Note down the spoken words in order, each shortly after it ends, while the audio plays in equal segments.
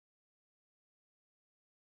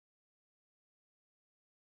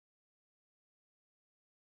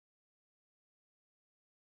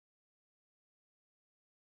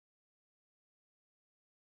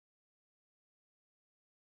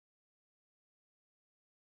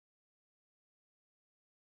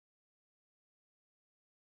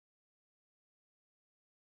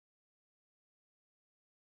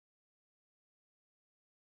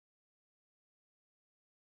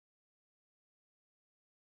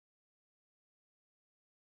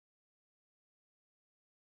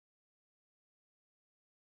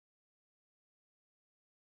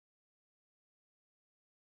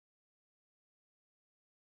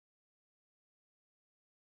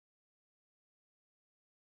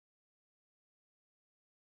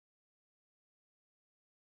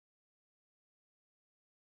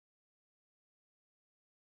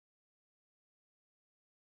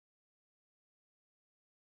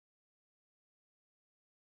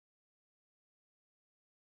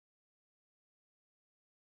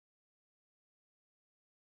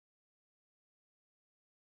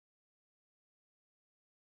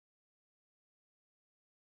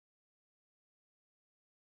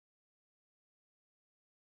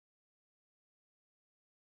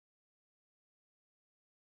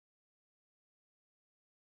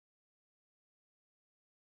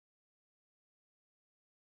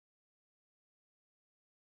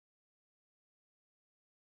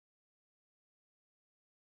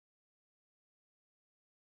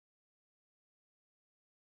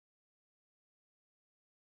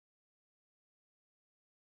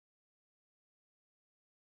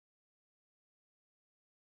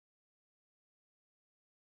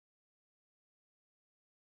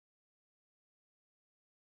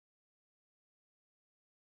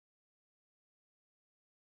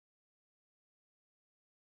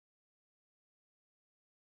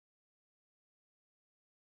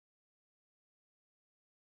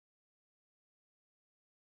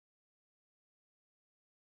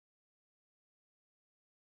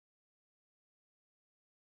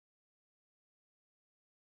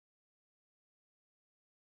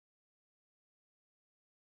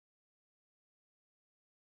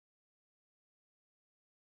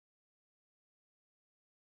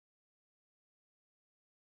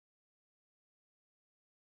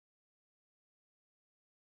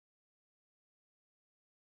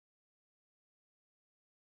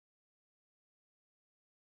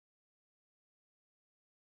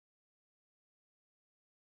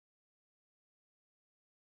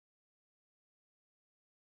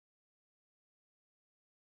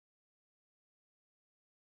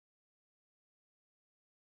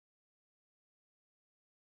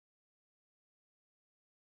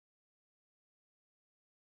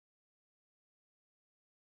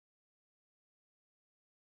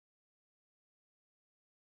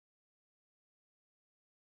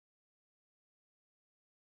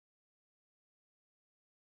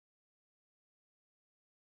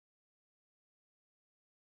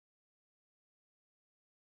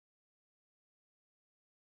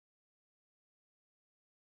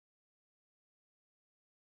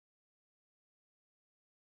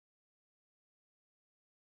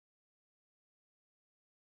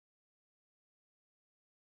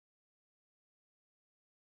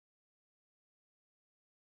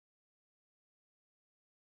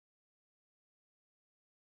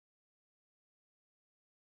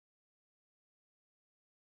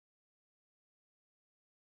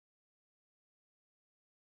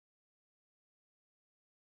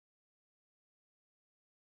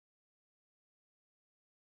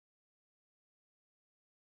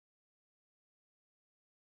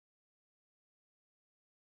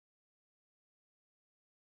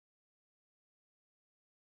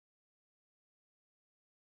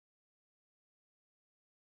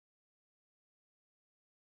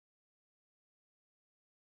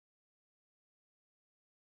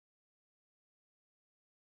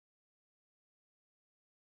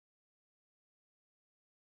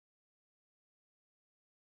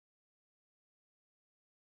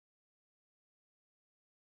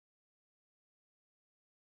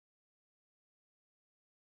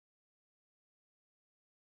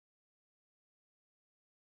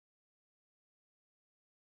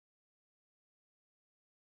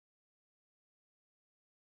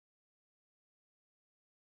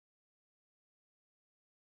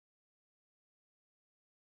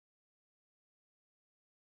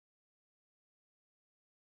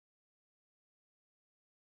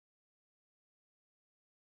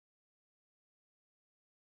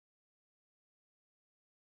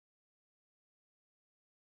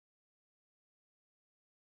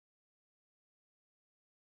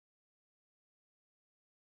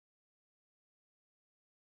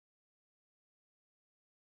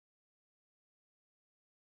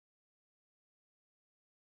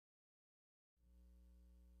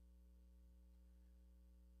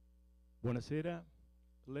Buonasera.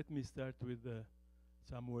 Let me start with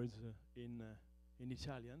some words in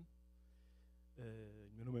Italian.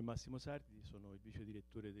 Il mio nome è Massimo Sardi, sono il vice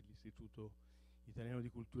direttore dell'Istituto Italiano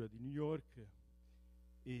di Cultura di New York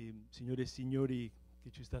e signore e signori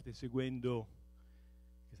che ci state seguendo,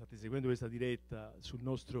 questa diretta sul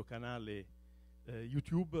nostro canale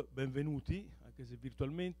YouTube, benvenuti, anche se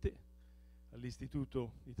virtualmente,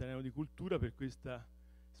 all'Istituto Italiano di Cultura per questa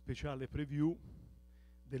speciale preview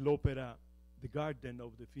dell'opera The Garden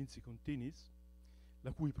of the FINZI-CONTINIS,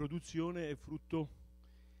 la cui produzione è frutto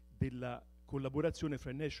della collaborazione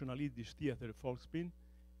fra il National Yiddish Theatre FOLKSBIENE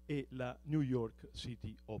e la New York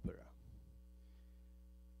City Opera.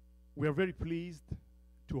 We are very pleased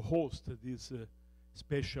to host this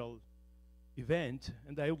special event,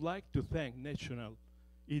 and I would like to thank National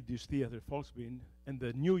Yiddish Theatre FOLKSBIENE and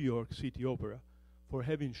the New York City Opera for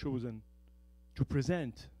having chosen to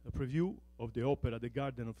present a preview of the opera The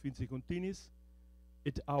Garden of FINZI-CONTINIS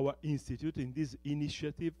at our institute in this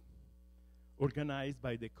initiative organized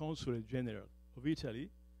by the Consulate General of Italy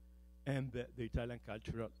and the Italian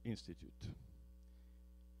Cultural Institute.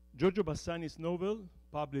 Giorgio Bassani's novel,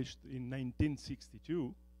 published in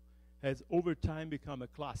 1962, has over time become a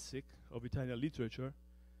classic of Italian literature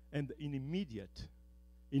and an immediate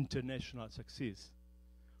international success,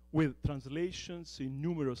 with translations in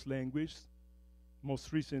numerous languages,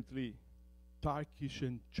 most recently Turkish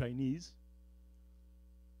and Chinese.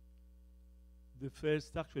 The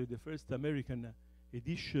first American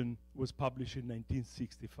edition was published in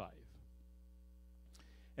 1965.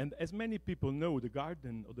 And as many people know, The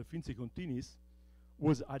Garden of the FINZI-CONTINIS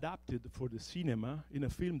was adapted for the cinema in a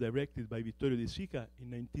film directed by Vittorio De Sica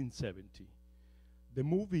in 1970. The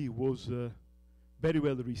movie was very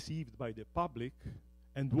well received by the public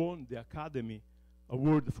and won the Academy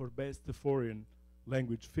Award for Best Foreign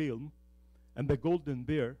Language Film and the Golden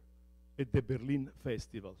Bear at the Berlin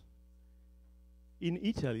Festival. In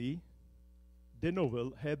Italy, the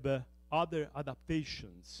novel had other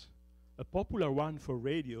adaptations, a popular one for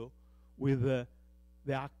radio with the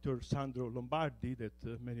actor Sandro Lombardi,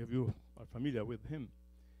 that many of you are familiar with him,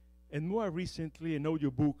 and more recently an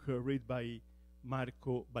audiobook read by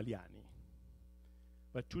Marco Baliani.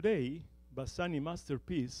 But today, Bassani's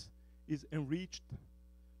masterpiece is enriched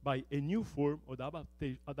by a new form of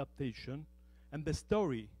adaptation and the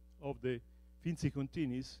story of the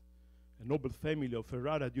FINZI-CONTINIS, a noble family of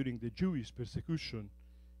Ferrara during the Jewish persecution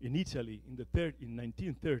in Italy in the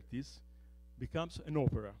 1930s, becomes an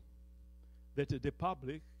opera that the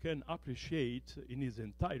public can appreciate in its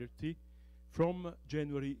entirety from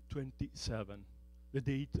January 27, the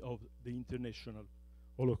date of the International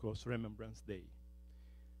Holocaust Remembrance Day.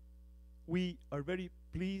 We are very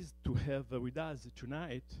pleased to have with us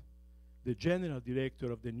tonight the General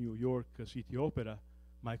Director of the New York City Opera,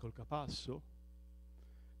 Michael CAPASSO,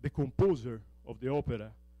 the composer of the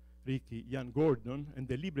opera, Ricky Jan Gordon, and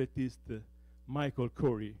the librettist, Michael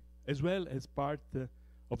KORIE, as well as part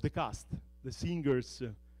of the cast, the singers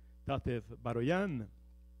Tatev Baroyan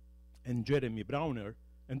and Jeremy Browner,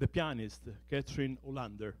 and the pianist, Catherine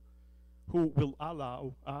Olander, who will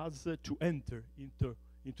allow us to enter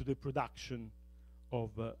into the production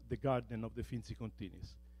of The Garden of the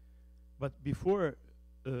FINZI-CONTINIS. But before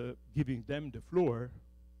giving them the floor,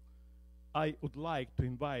 I would like to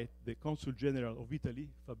invite the Consul General of Italy,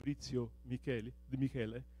 Fabrizio Di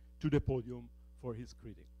Michele, to the podium for his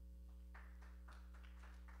greeting.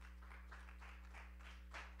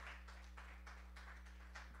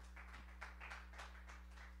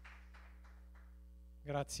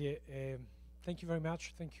 Grazie. Thank you very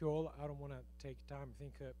much. Thank you all. I don't want to take time. I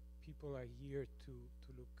think people are here to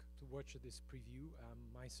watch this preview. I'm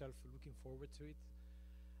myself looking forward to it.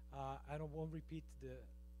 I don't want to repeat the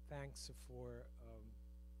thanks for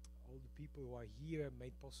all the people who are here,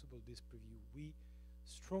 made possible this preview. We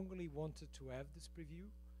strongly wanted to have this preview,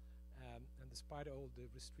 and despite all the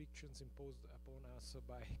restrictions imposed upon us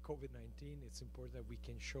by COVID-19, it's important that we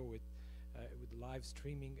can show it with live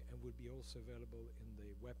streaming, and will be also available in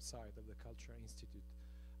the website of the Cultural Institute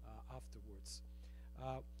afterwards.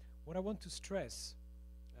 What I want to stress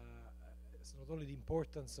is not only the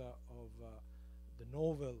importance of the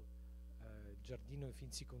novel Giardino e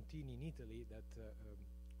FINZI-CONTINI in Italy that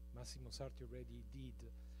Massimo Sardi already did,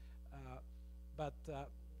 but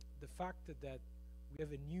the fact that we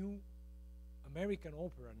have a new American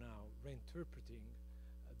opera now reinterpreting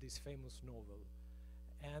this famous novel.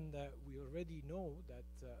 And we already know that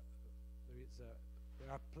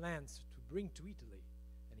there are plans to bring to Italy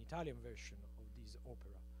an Italian version of this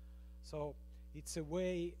opera. So it's a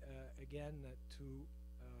way, again, to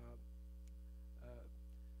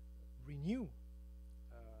renew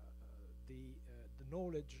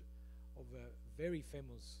knowledge of a very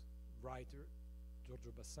famous writer,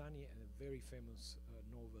 Giorgio Bassani, and a very famous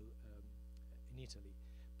novel in Italy.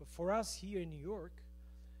 But for us here in New York,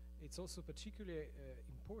 it's also particularly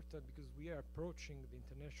important because we are approaching the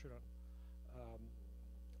International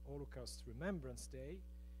Holocaust Remembrance Day,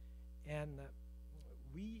 and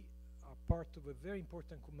we are part of a very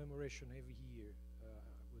important commemoration every year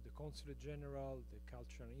with the Consulate General, the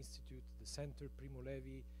Cultural Institute, the Center Primo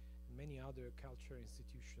Levi, and many other cultural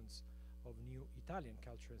institutions of Italian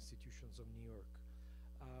cultural institutions of New York.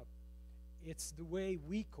 It's the way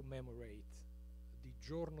we commemorate the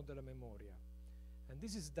Giorno della Memoria. And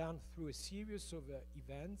this is done through a series of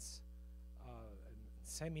events, and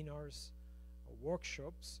seminars,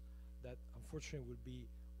 workshops that unfortunately will be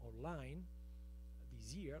online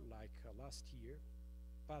this year, like last year.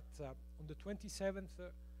 But on the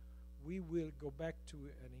 27th, we will go back to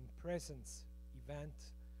an in-presence event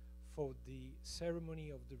for the ceremony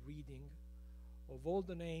of the reading of all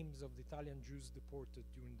the names of the Italian Jews deported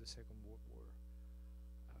during the Second World War.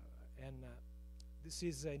 This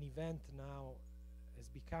is an event now, has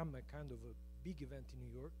become a kind of a big event in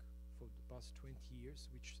New York for the past 20 years,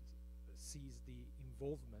 which sees the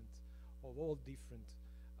involvement of all different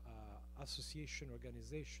association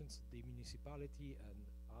organizations, the municipality and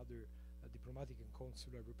other diplomatic and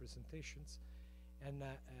consular representations. And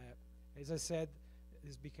as I said,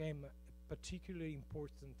 this became a particularly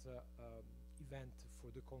important event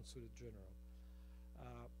for the Consulate General.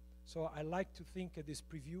 So I like to think of this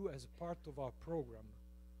preview as part of our program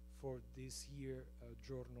for this year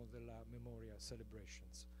Giorno della Memoria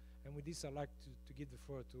celebrations. And with this, I'd like to give the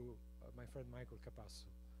floor to my friend Michael Capasso,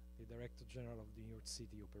 the Director General of the New York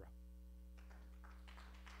City Opera.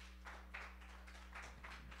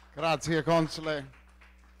 Grazie, Console.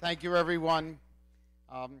 Thank you, everyone.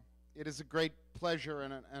 It is a great pleasure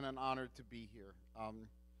and an honor to be here.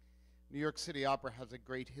 New York City Opera has a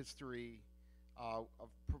great history of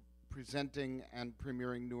presenting and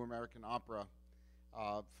premiering new American opera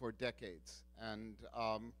for decades. And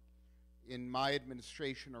in my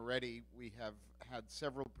administration already, we have had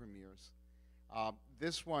several premieres.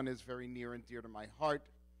 This one is very near and dear to my heart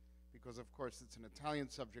because, of course, it's an Italian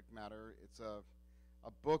subject matter. It's a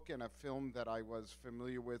book and a film that I was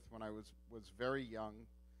familiar with when I was very young.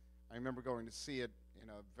 I remember going to see it in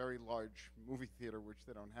a very large movie theater, which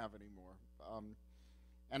they don't have anymore.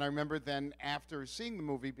 And I remember then, after seeing the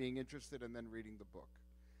movie, being interested and then reading the book,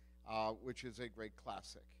 which is a great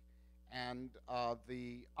classic. And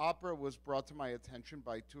the opera was brought to my attention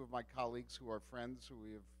by two of my colleagues who are friends who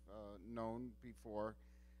we have known before,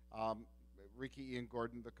 Ricky Ian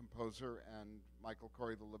Gordon, the composer, and Michael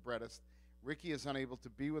KORIE, the librettist. Ricky is unable to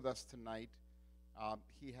be with us tonight.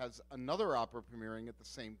 He has another opera premiering at the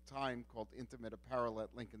same time called Intimate Apparel at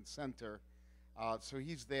Lincoln Center, so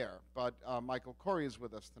he's there. But Michael KORIE is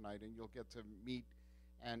with us tonight, and you'll get to meet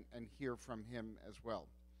and hear from him as well.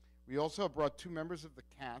 We also brought two members of the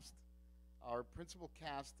cast. Our principal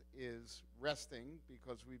cast is resting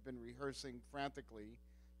because we've been rehearsing frantically.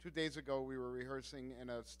 2 days ago, we were rehearsing in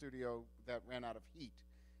a studio that ran out of heat,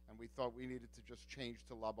 and we thought we needed to just change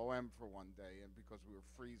to La Boheme for one day, and because we were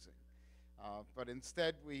freezing. But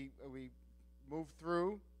instead, we moved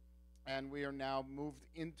through, and we are now moved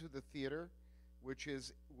into the theater, which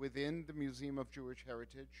is within the Museum of Jewish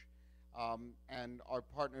Heritage, and our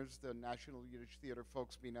partners, the National Yiddish Theater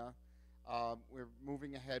Folksbiene. We're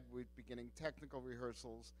moving ahead with beginning technical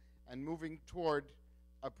rehearsals and moving toward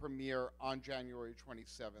a premiere on January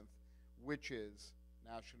 27th, which is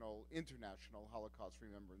International Holocaust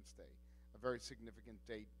Remembrance Day, a very significant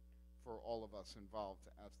date for all of us involved,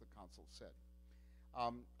 as the consul said.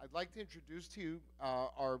 I'd like to introduce to you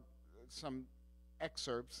some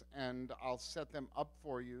excerpts, and I'll set them up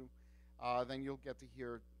for you. Then you'll get to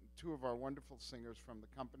hear two of our wonderful singers from the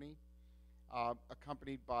company,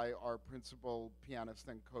 accompanied by our principal pianist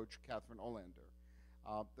and coach, Catherine Olander.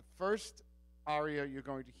 The first aria you're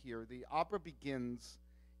going to hear, the opera begins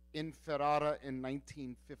in Ferrara in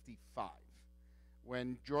 1955,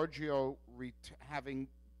 when Giorgio, having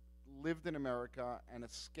lived in America and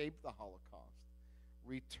escaped the Holocaust,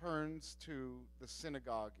 returns to the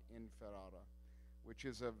synagogue in Ferrara, which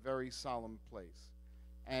is a very solemn place.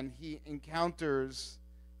 And he encounters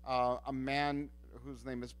a man whose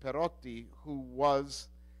name is Perotti, who was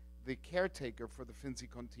the caretaker for the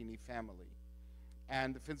FINZI-CONTINI family.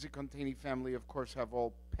 And the FINZI-CONTINI family, of course, have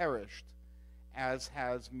all perished, as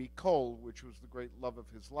has Mikol, which was the great love of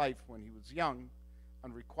his life when he was young,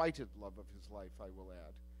 unrequited love of his life, I will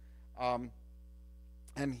add.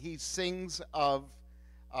 And he sings of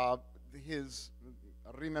his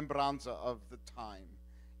remembranza of the time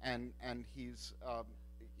and it's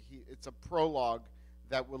a prologue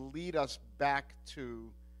that will lead us back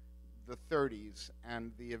to the 30s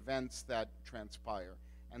and the events that transpire.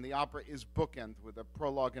 And the opera is bookend with a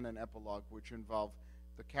prologue and an epilogue, which involve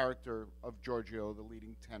the character of Giorgio, the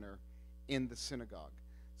leading tenor, in the synagogue.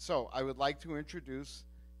 So I would like to introduce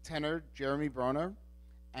tenor Jeremy Broner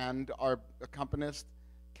and our accompanist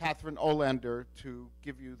Catherine Olander to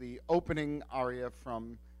give you the opening aria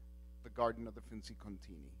from the Garden of the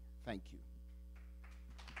FINZI-CONTINI. Thank you.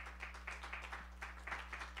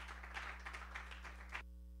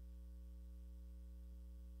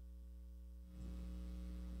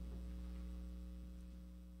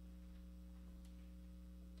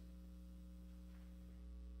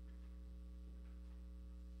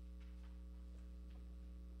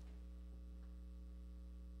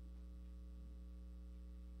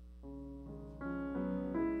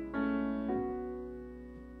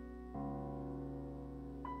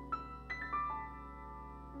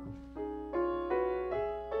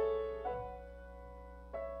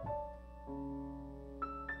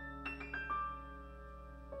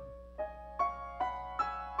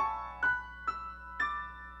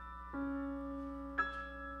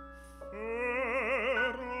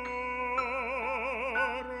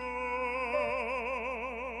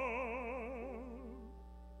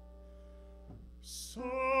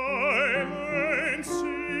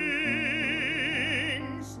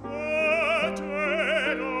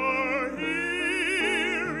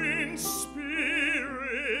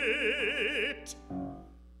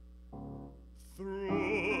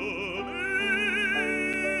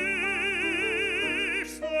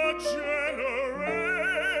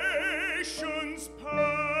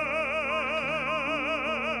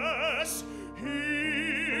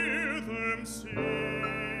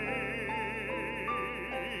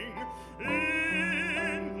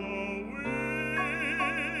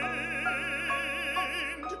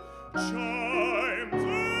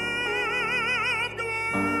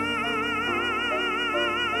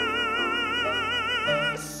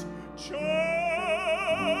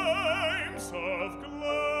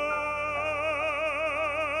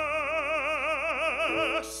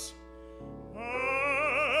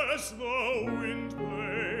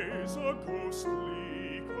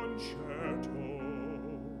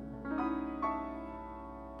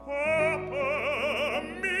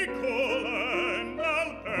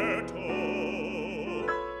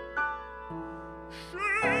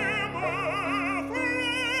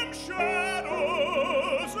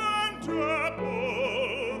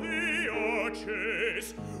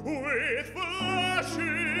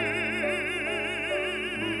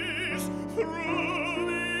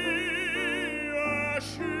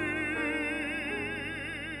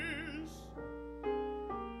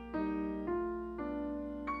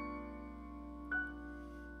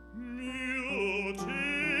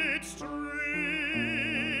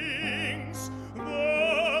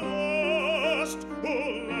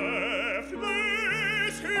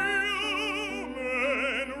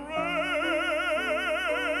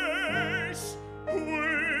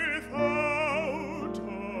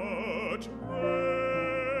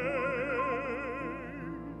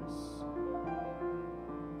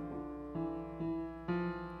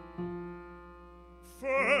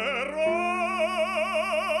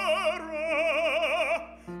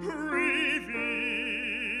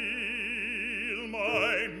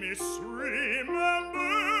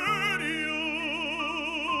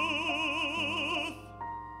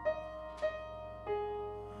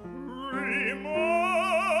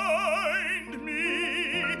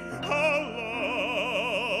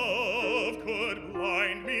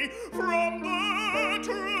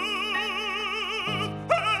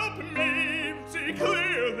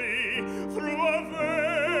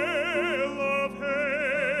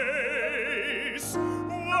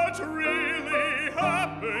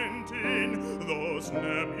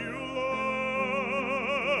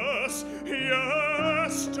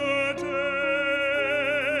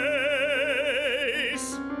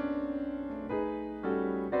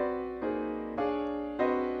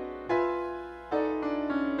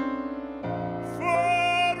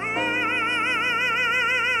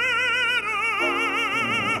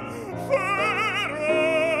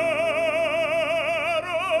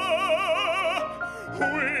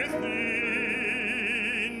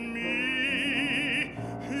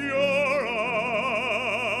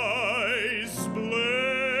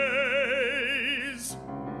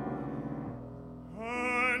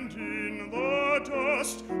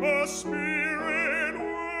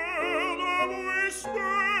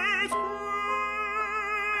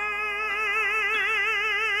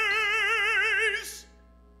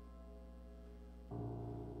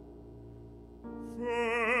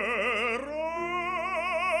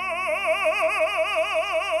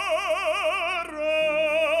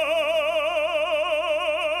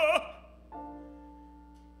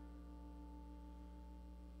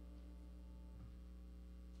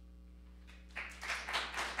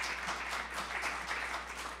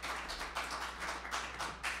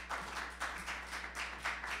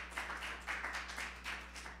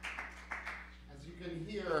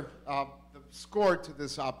 the score to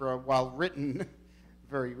this opera, while written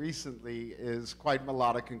very recently, is quite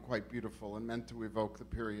melodic and quite beautiful and meant to evoke the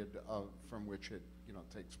period from which it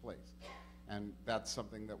takes place. And that's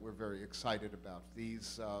something that we're very excited about.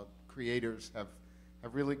 These creators have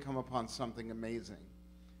really come upon something amazing.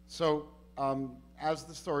 So as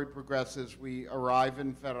the story progresses, we arrive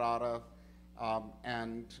in Ferrara,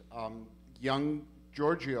 and young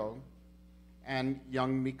Giorgio and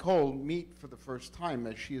young Nicole meet for the first time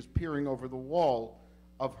as she is peering over the wall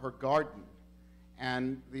of her garden.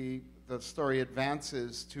 And the story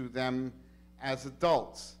advances to them as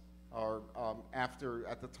adults, or at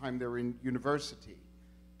the time they're in university.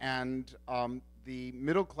 And the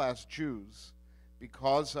middle-class Jews,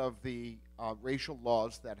 because of the racial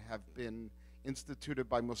laws that have been instituted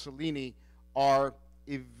by Mussolini, are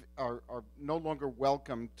no longer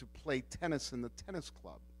welcome to play tennis in the tennis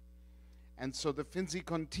club. And so the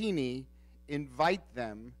FINZI-CONTINI invite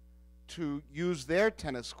them to use their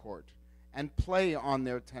tennis court and play on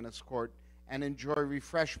their tennis court and enjoy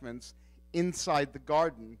refreshments inside the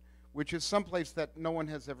garden, which is someplace that no one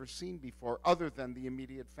has ever seen before other than the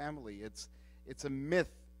immediate family. It's a myth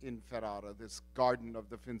in Ferrara, this garden of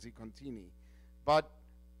the FINZI-CONTINI. But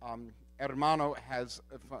Ermanno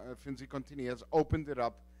FINZI-CONTINI has opened it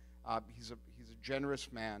up. He's a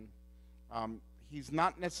generous man. He's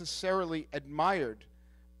not necessarily admired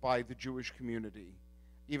by the Jewish community,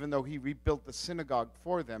 even though he rebuilt the synagogue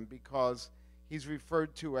for them, because he's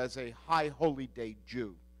referred to as a high holy day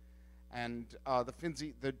Jew. And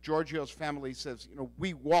the Giorgio's family says,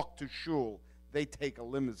 we walk to shul, they take a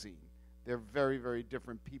limousine. They're very, very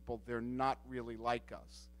different people. They're not really like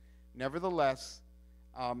us. Nevertheless,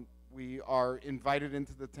 we are invited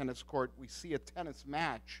into the tennis court. We see a tennis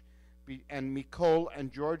match, and Nicole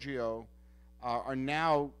and Giorgio are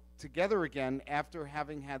now together again after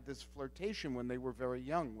having had this flirtation when they were very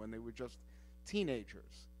young, when they were just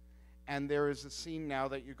teenagers. And there is a scene now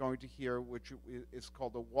that you're going to hear, which is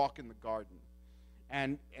called A Walk in the Garden.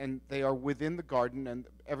 And they are within the garden, and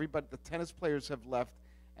the tennis players have left,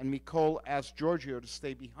 and Nicole asks Giorgio to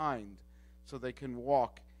stay behind so they can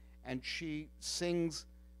walk. And she sings,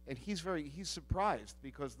 and he's surprised,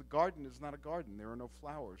 because the garden is not a garden. There are no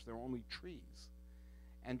flowers. There are only trees.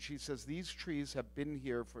 And she says, these trees have been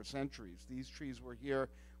here for centuries. These trees were here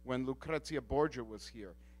when Lucrezia Borgia was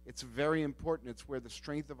here. It's very important. It's where the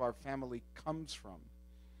strength of our family comes from.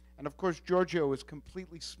 And of course, Giorgio is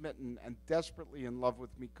completely smitten and desperately in love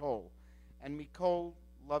with Nicole. And Nicole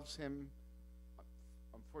loves him,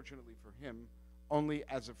 unfortunately for him, only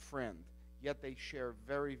as a friend. Yet they share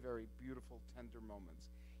very, very beautiful, tender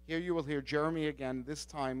moments. Here you will hear Jeremy again, this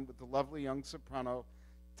time with the lovely young soprano,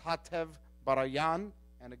 Tatev Barayan,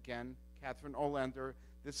 and again, Catherine Olander.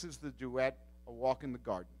 This is the duet, A Walk in the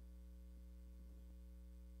Garden.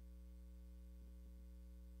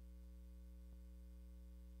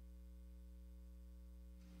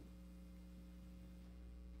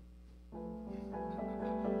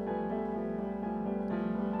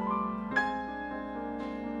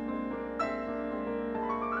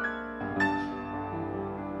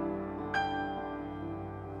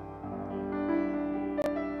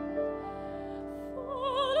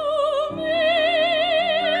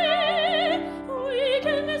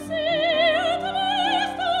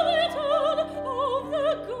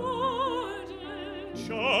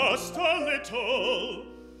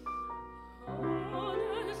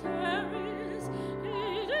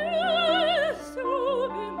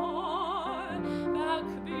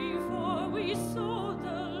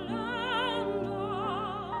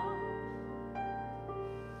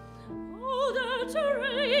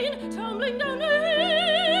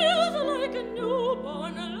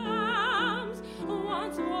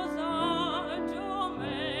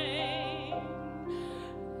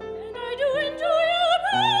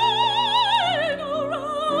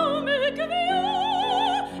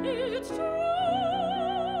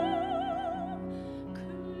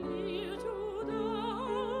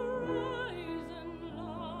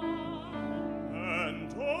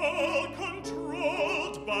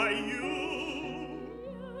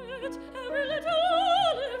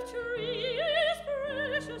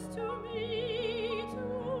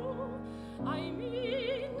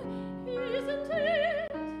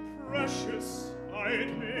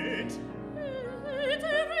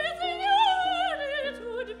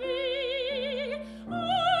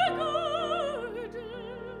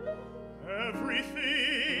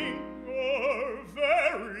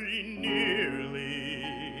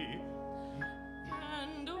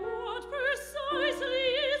 And what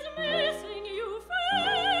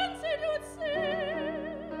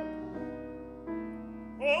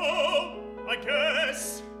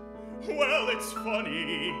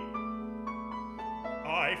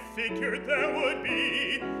figured there would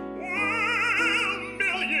be, well,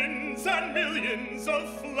 millions and millions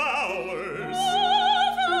of flowers.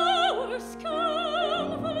 Flowers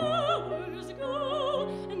come, flowers go,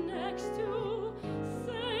 next to,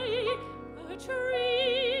 say, a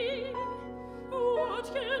tree. What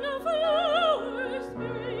can a flowers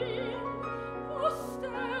bring?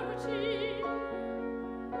 Posterity.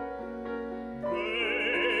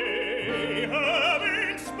 They have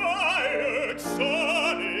inspired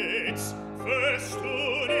sonnets,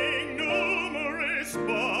 festooning numerous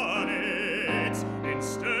bonnets.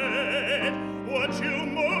 Instead, what you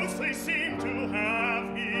mostly seem to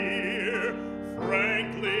have here,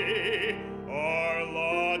 frankly, are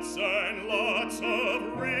lots and lots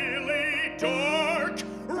of really dark,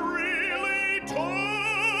 really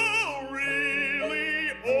tall,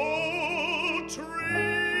 really old trees.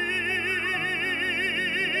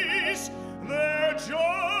 They're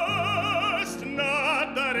just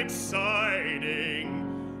not that exciting,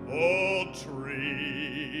 old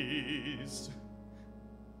trees.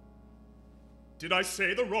 Did I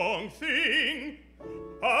say the wrong thing?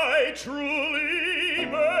 I truly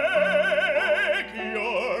beg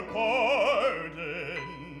your pardon.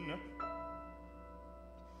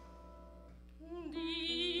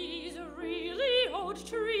 These really old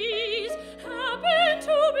trees happen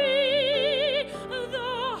to be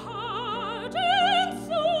the heart and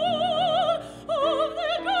soul of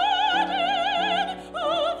the garden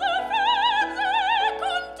of the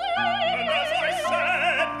FINZI-CONTINIS. And as I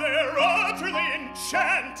said, they're utterly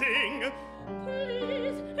enchanting.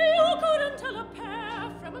 Please, you couldn't tell a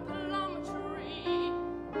pear from a plum tree.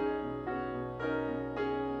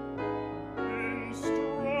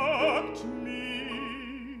 Instruct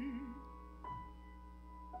me.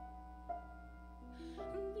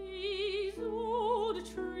 These old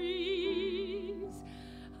trees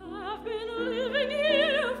have been living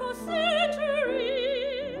here for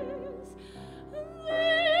centuries.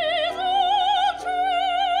 These old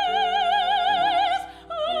trees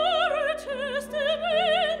are a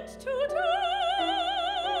testament to time.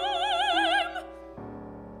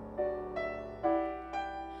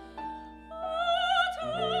 A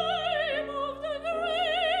time of the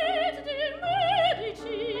great de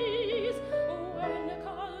Medicis, when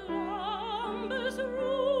Columbus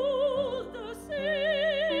ruled the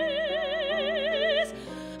seas.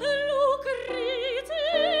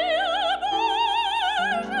 Lucrezia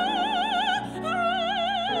Borgia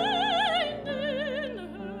reigned in her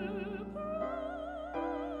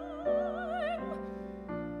prime.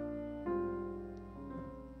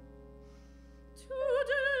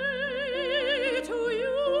 Today to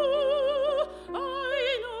you, I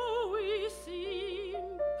know we seem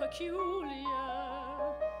peculiar,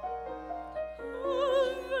 a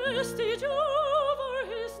vestige of our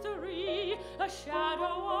history, a shadow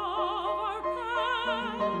of our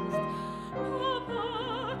past.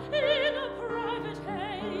 Papa in a private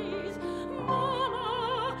haze,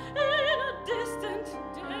 Mama in a distant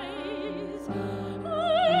daze.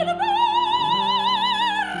 Alberto,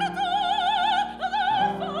 the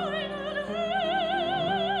final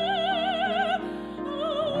hair,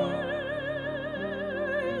 will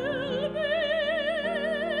be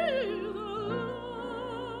the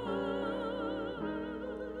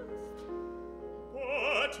last.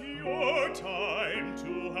 But your time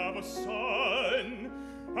to have a son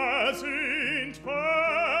hasn't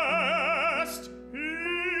passed.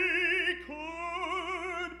 He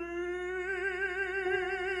could be.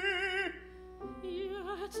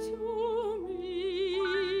 Yet to me,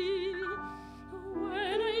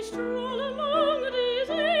 when I stroll among these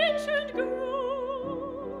ancient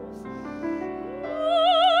groves,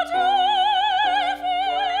 what I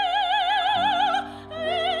feel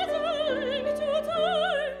is a link to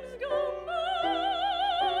times gone by.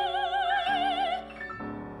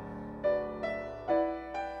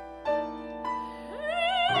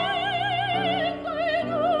 And I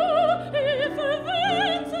know if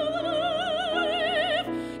events of life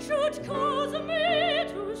should cause me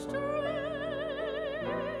to stray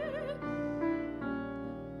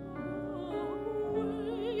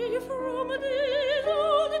away from these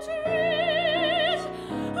old trees,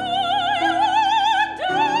 I would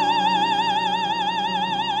die.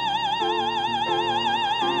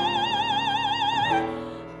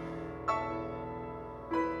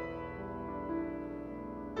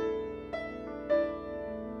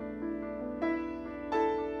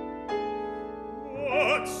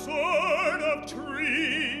 What sort of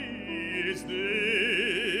tree is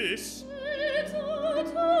this? It's a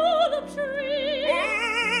tulip tree,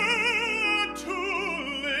 A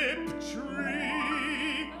tulip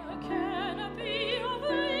tree. a canopy of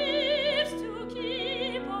leaves to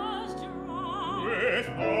keep us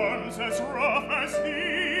hands as rough as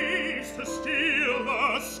thieves to steal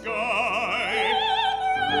the sky.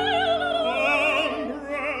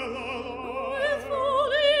 With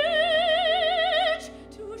foliage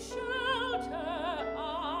to shelter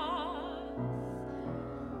us.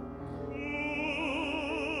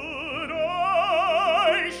 Would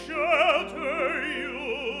I shelter you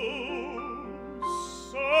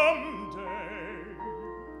someday?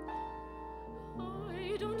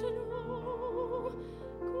 I don't know.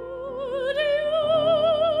 Could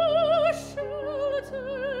you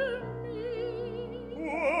shelter me?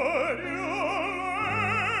 Would you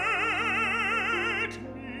let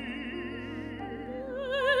me?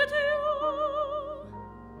 Let you?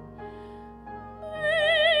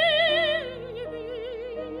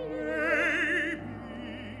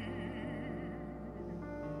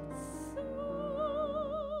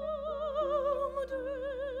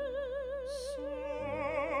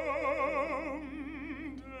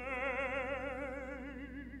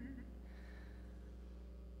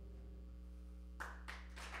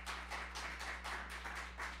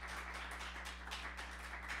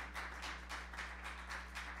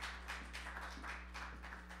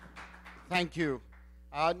 Thank you.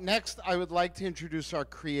 Next, I would like to introduce our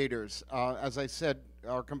creators. As I said,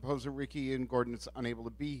 our composer Ricky Ian Gordon is unable to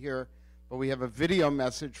be here, but we have a video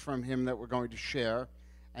message from him that we're going to share,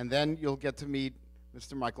 and then you'll get to meet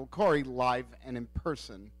Mr. Michael KORIE live and in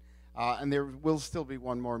person, and there will still be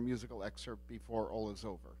one more musical excerpt before all is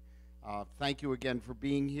over. Thank you again for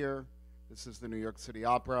being here. This is the New York City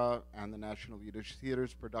Opera and the National Yiddish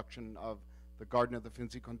Theatre's production of The Garden of the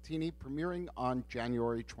FINZI-CONTINI, premiering on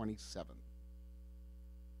January 27th.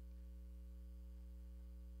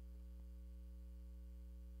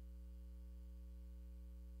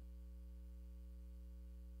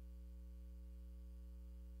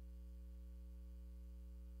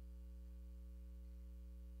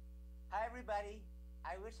 Hi, everybody.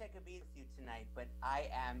 I wish I could be with you tonight, but I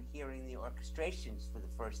am hearing the orchestrations for the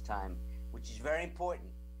first time, which is very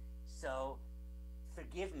important. So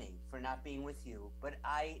forgive me for not being with you, but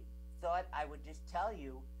I thought I would just tell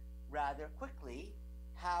you rather quickly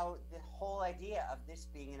how the whole idea of this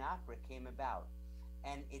being an opera came about.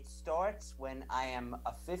 And it starts when I am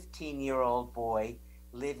a 15-year-old boy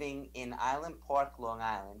living in Island Park, Long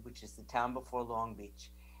Island, which is the town before Long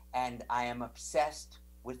Beach, and I am obsessed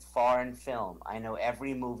with foreign film. I know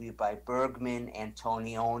every movie by Bergman,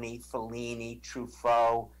 Antonioni, Fellini,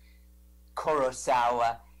 Truffaut,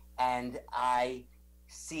 Kurosawa, and I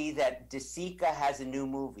see that De Sica has a new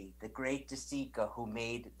movie, the great De Sica, who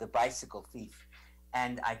made The Bicycle Thief.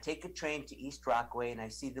 And I take a train to East Rockaway and I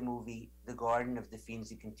see the movie The Garden of the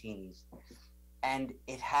FINZI-CONTINIS. And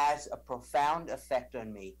it has a profound effect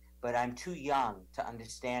on me, but I'm too young to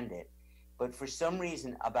understand it. But for some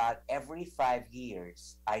reason, about every 5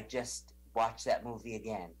 years, I just watch that movie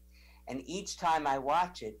again. And each time I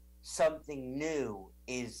watch it, something new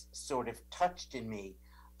is sort of touched in me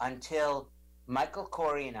until Michael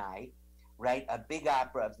KORIE and I write a big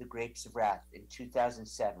opera of The Grapes of Wrath in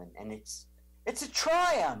 2007. And it's a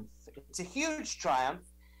triumph. It's a huge triumph.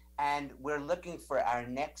 And we're looking for our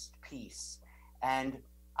next piece. And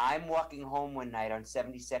I'm walking home one night on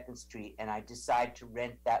 72nd Street, and I decide to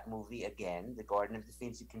rent that movie again, The Garden of the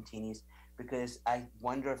FINZI-CONTINIS, because I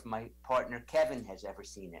wonder if my partner Kevin has ever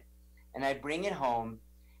seen it. And I bring it home,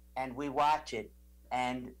 and we watch it,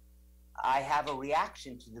 and I have a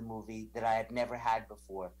reaction to the movie that I had never had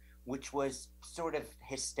before, which was sort of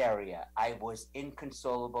hysteria. I was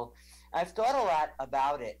inconsolable. I've thought a lot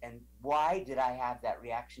about it, and why did I have that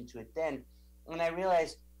reaction to it then? And I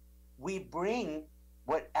realized we bring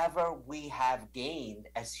whatever we have gained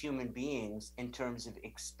as human beings in terms of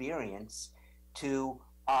experience to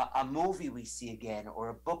a movie we see again or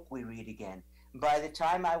a book we read again. By the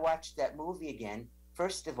time I watched that movie again,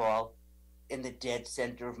 first of all, in the dead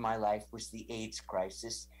center of my life was the AIDS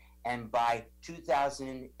crisis. And by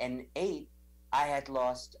 2008, I had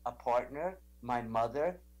lost a partner, my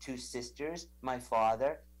mother, 2 sisters, my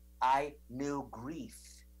father. I knew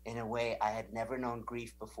grief in a way I had never known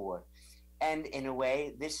grief before. And in a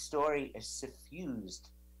way, this story is suffused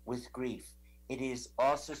with grief. It is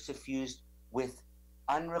also suffused with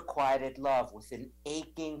unrequited love, with an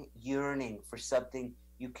aching yearning for something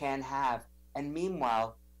you can have. And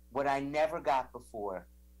meanwhile, what I never got before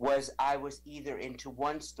was I was either into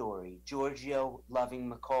one story, Giorgio loving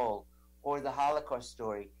McCall, or the Holocaust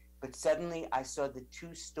story, but suddenly I saw the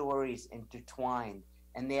 2 stories intertwined,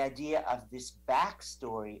 and the idea of this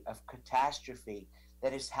backstory of catastrophe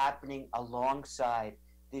that is happening alongside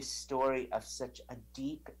this story of such a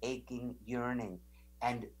deep, aching yearning.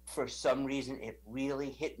 And for some reason, it really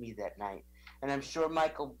hit me that night. And I'm sure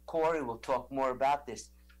Michael KORIE will talk more about this.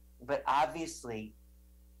 But obviously,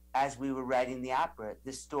 as we were writing the opera,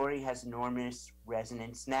 this story has enormous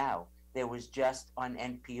resonance now. There was just on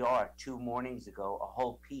NPR 2 mornings ago a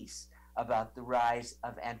whole piece about the rise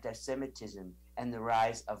of anti-Semitism and the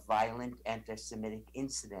rise of violent anti-Semitic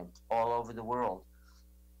incident all over the world.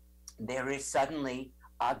 There is suddenly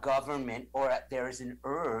a government, or there is an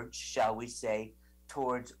urge, shall we say,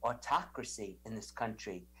 towards autocracy in this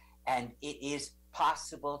country. And it is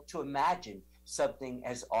possible to imagine something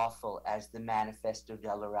as awful as the Manifesto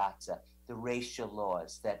della Razza, the racial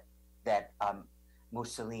laws that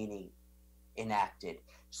Mussolini enacted.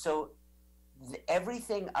 So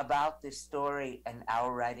everything about this story and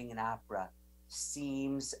our writing an opera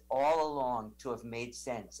seems all along to have made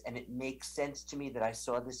sense. And it makes sense to me that I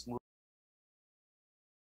saw this movie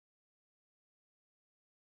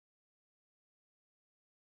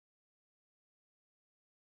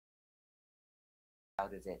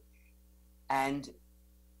out of it. And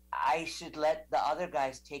I should let the other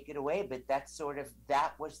guys take it away, but that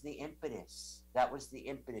was the impetus. That was the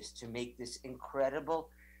impetus to make this incredible.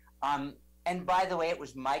 And by the way, it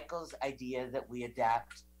was Michael's idea that we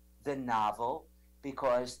adapt the novel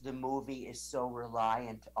because the movie is so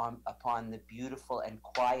reliant upon the beautiful and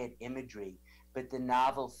quiet imagery, but the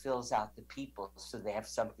novel fills out the people so they have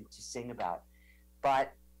something to sing about.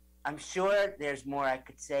 But I'm sure there's more I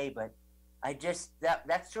could say, but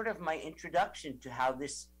that's sort of my introduction to how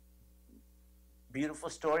this beautiful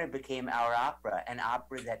story became our opera, an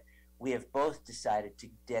opera that we have both decided to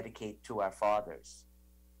dedicate to our fathers.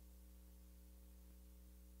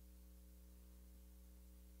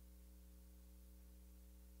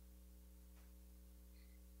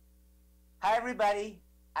 Hi, everybody.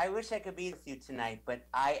 I wish I could be with you tonight, but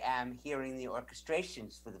I am hearing the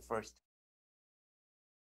orchestrations for the first time.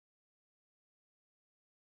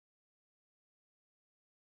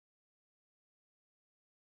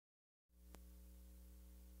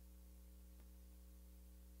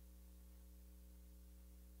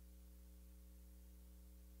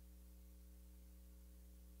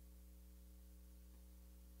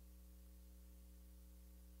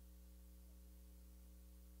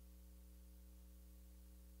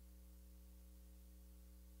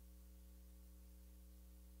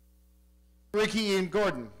 Ricky Ian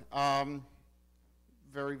Gordon,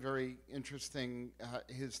 very, very interesting,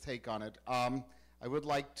 his take on it. I would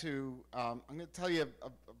like to, I'm going to tell you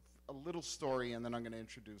a little story and then I'm going to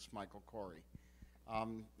introduce Michael KORIE.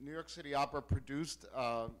 New York City Opera produced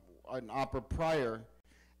an opera prior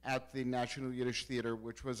at the National Yiddish Theater,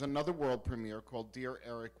 which was another world premiere called Dear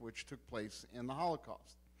Eric, which took place in the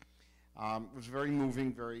Holocaust. It was very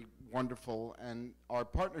moving, very wonderful, and our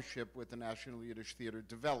partnership with the National Yiddish Theater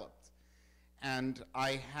developed. And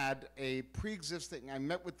I had a pre-existing, I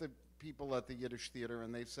met with the people at the Yiddish Theater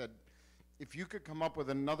and they said, if you could come up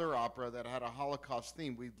with another opera that had a Holocaust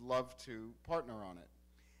theme, we'd love to partner on it.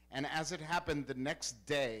 And as it happened, the next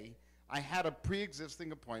day, I had a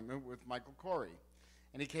pre-existing appointment with Michael KORIE.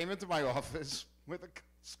 And he came into my office with a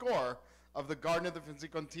score of The Garden of the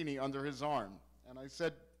FINZI-CONTINI under his arm. And I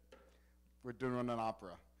said, we're doing an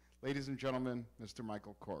opera. Ladies and gentlemen, Mr.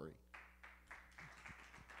 Michael KORIE.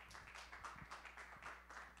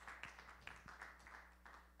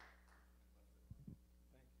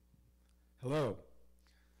 Hello.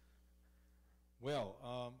 Well,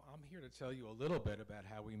 I'm here to tell you a little bit about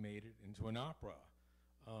how we made it into an opera.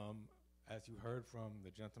 As you heard from the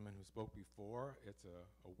gentleman who spoke before, it's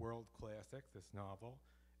a world classic, this novel.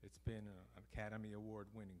 It's been an Academy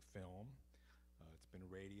Award-winning film. It's been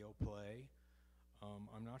a radio play.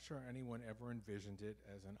 I'm not sure anyone ever envisioned it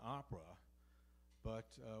as an opera, but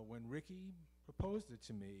when Ricky proposed it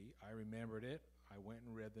to me, I remembered it. I went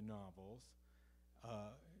and read the novels.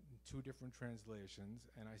 2 different translations,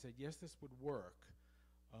 and I said, yes, this would work.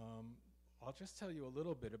 I'll just tell you a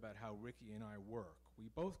little bit about how Ricky and I work. We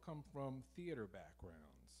both come from theater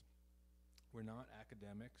backgrounds. We're not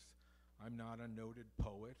academics. I'm not a noted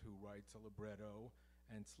poet who writes a libretto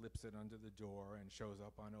and slips it under the door and shows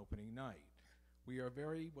up on opening night. We are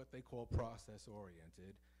very, what they call,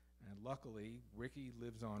 process-oriented, and luckily, Ricky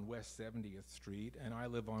lives on West 70th Street, and I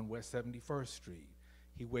live on West 71st Street.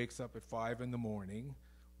 He wakes up at 5 in the morning,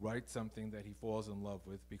 writes something that he falls in love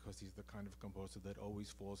with because he's the kind of composer that always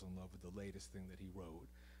falls in love with the latest thing that he wrote,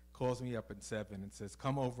 calls me up at 7 and says,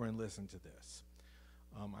 come over and listen to this.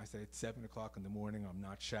 I say, it's 7 o'clock in the morning, I'm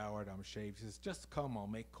not showered, I'm shaved. He says, just come, I'll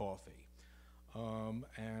make coffee.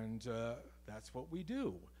 That's what we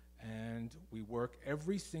do. And we work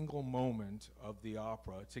every single moment of the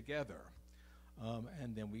opera together.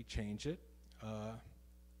 And then we change it,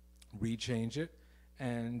 rechange it,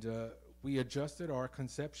 and we adjusted our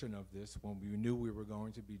conception of this when we knew we were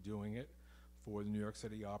going to be doing it for the New York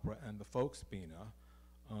City Opera and the Folksbiene.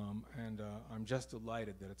 I'm just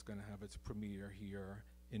delighted that it's going to have its premiere here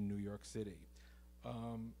in New York City.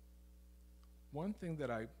 One thing that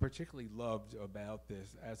I particularly loved about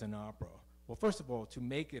this as an opera, well, first of all, to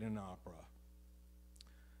make it an opera.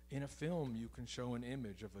 In a film, you can show an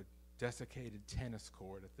image of a desiccated tennis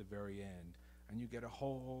court at the very end, and you get a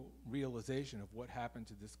whole realization of what happened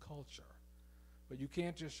to this culture. But you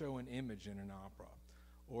can't just show an image in an opera.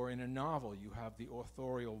 Or in a novel, you have the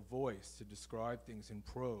authorial voice to describe things in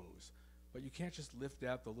prose. But you can't just lift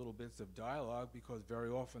out the little bits of dialogue, because very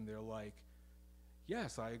often they're like,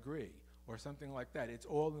 yes, I agree, or something like that. It's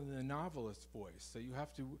all in the novelist's voice. So you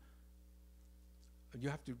have to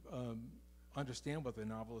understand what the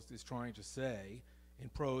novelist is trying to say in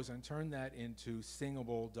prose and turn that into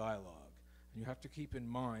singable dialogue. And you have to keep in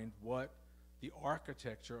mind what the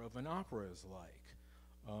architecture of an opera is like.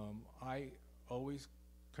 I always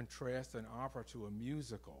contrast an opera to a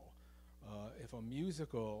musical. If a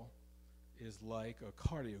musical is like a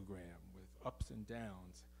cardiogram with ups and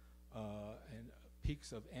downs and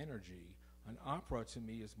peaks of energy, an opera to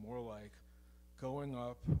me is more like going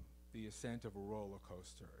up the ascent of a roller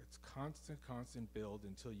coaster. It's constant build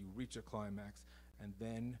until you reach a climax, and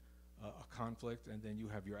then a conflict, and then you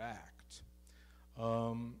have your act.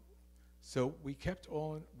 So we kept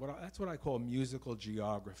on, that's what I call musical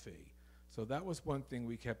geography. So that was one thing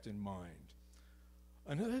we kept in mind.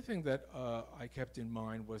 Another thing that I kept in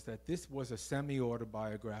mind was that this was a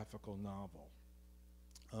semi-autobiographical novel.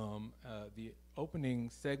 The opening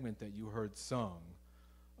segment that you heard sung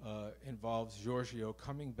involves Giorgio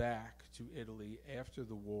coming back to Italy after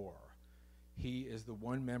the war. He is the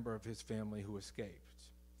one member of his family who escaped.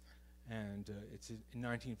 And it's in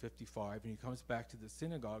 1955, and he comes back to the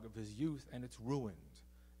synagogue of his youth, and it's ruined.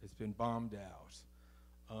 It's been bombed out.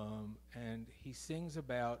 And he sings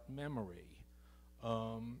about memory.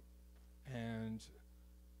 And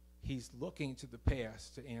he's looking to the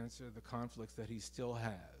past to answer the conflicts that he still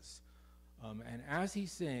has. And as he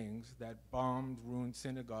sings, that bombed, ruined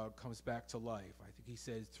synagogue comes back to life. I think he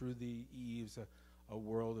says, through the eaves, a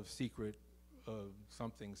world of secret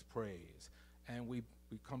something's praise. And we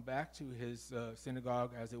come back to his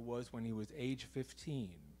synagogue as it was when he was age 15.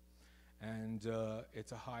 And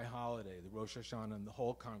it's a high holiday, the Rosh Hashanah, and the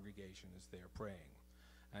whole congregation is there praying.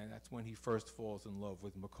 And that's when he first falls in love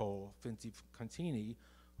with Nicole FINZI-CONTINI,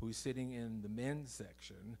 who's sitting in the men's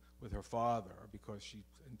section with her father because she's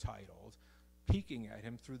entitled, peeking at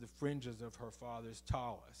him through the fringes of her father's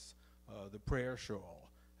tallis, the prayer shawl.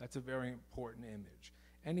 That's a very important image.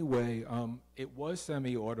 Anyway, it was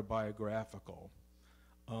semi-autobiographical,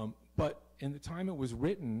 but in the time it was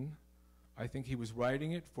written, I think he was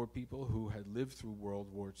writing it for people who had lived through World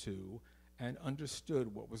War II and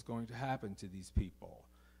understood what was going to happen to these people.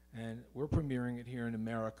 And we're premiering it here in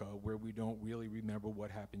America, where we don't really remember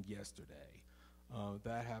what happened yesterday.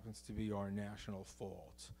 That happens to be our national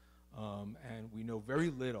fault. And we know very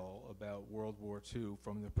little about World War II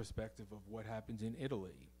from the perspective of what happened in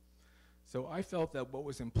Italy. So I felt that what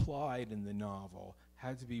was implied in the novel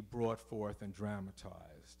had to be brought forth and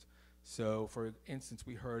dramatized. So for instance,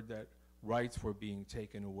 we heard that rights were being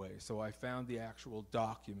taken away. So I found the actual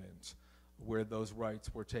document where those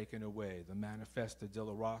rights were taken away, the Manifesta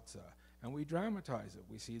della Razza, and we dramatize it.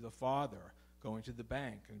 We see the father going to the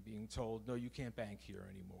bank and being told, no, you can't bank here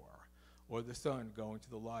anymore. Or the son going to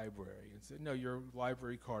the library and said, no, your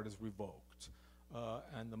library card is revoked.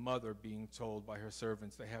 And the mother being told by her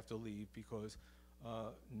servants they have to leave because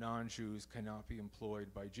non-Jews cannot be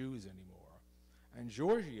employed by Jews anymore. And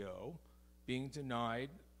Giorgio being denied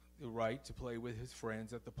the right to play with his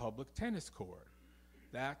friends at the public tennis court.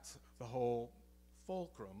 That's the whole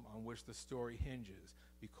fulcrum on which the story hinges.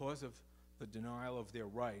 Because of the denial of their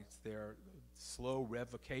rights, their slow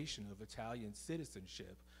revocation of Italian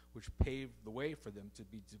citizenship, which paved the way for them to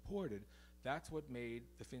be deported, that's what made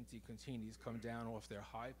the FINZI-CONTINIS come down off their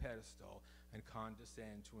high pedestal and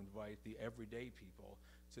condescend to invite the everyday people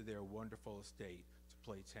to their wonderful estate to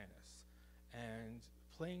play tennis. And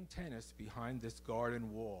playing tennis behind this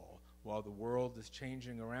garden wall while the world is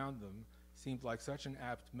changing around them seemed like such an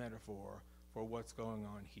apt metaphor for what's going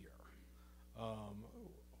on here.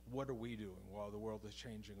 What are we doing while the world is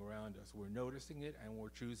changing around us? We're noticing it and we're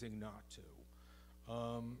choosing not to.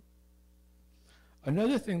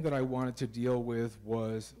 Another thing that I wanted to deal with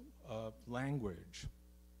was language.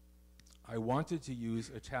 I wanted to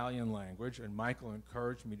use Italian language, and Michael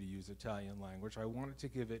encouraged me to use Italian language. I wanted to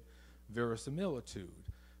give it verisimilitude,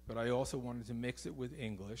 but I also wanted to mix it with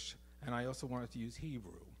English, and I also wanted to use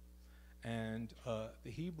Hebrew. And the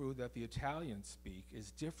Hebrew that the Italians speak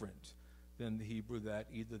is different than the Hebrew that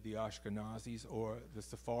either the Ashkenazis or the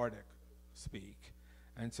Sephardic speak.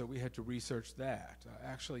 And so we had to research that.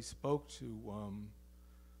 I actually spoke to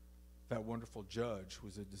that wonderful judge who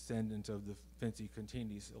was a descendant of the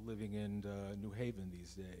FINZI-CONTINIS living in New Haven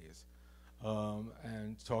these days,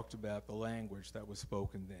 and talked about the language that was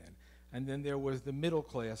spoken then. And then there was the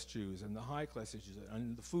middle-class Jews and the high-class Jews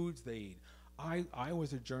and the foods they eat. I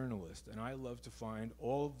was a journalist, and I love to find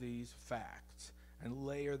all of these facts and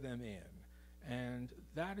layer them in. And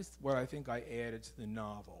that is what I think I added to the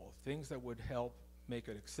novel, things that would help make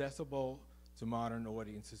it accessible to modern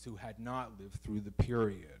audiences who had not lived through the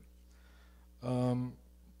period.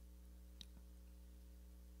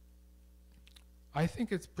 I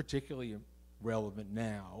think it's particularly relevant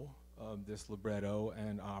now, this libretto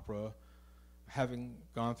and opera, having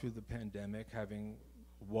gone through the pandemic, having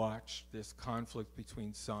watched this conflict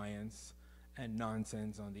between science and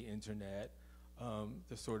nonsense on the internet,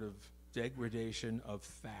 the sort of degradation of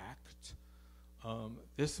fact.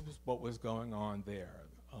 This was what was going on there.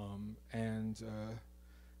 And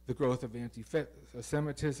the growth of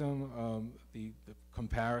anti-Semitism, the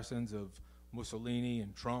comparisons of Mussolini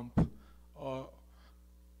and Trump.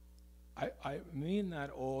 I mean that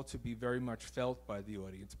all to be very much felt by the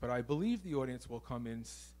audience, but I believe the audience will come in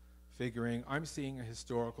figuring, I'm seeing a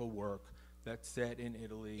historical work that's set in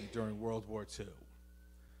Italy during World War II.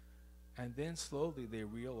 And then slowly they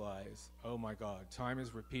realize, oh my God, time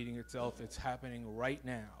is repeating itself, it's happening right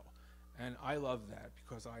now. And I love that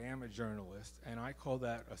because I am a journalist, and I call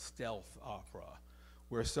that a stealth opera,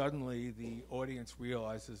 where suddenly the audience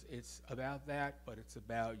realizes it's about that, but it's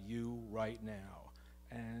about you right now.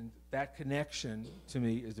 And that connection, to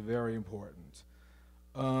me, is very important.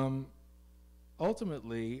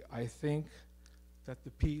 Ultimately, I think that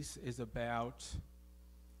the piece is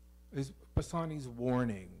Bassani's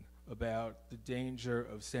warning about the danger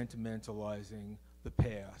of sentimentalizing the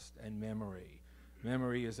past and memory.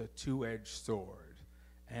 Memory is a two-edged sword.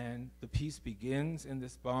 And the piece begins in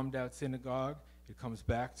this bombed-out synagogue, it comes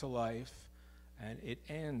back to life, and it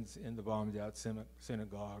ends in the bombed-out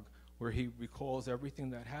synagogue, where he recalls everything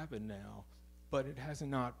that happened now, but it has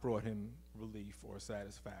not brought him relief or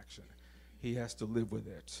satisfaction. He has to live with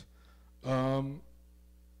it.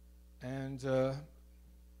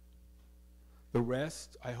 The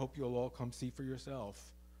rest, I hope you'll all come see for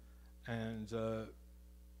yourself. And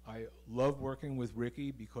I love working with Ricky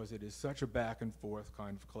because it is such a back and forth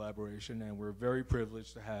kind of collaboration, and we're very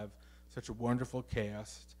privileged to have such a wonderful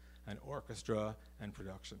cast and orchestra and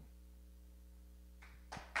production.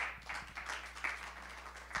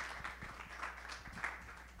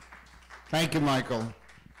 Thank you, Michael.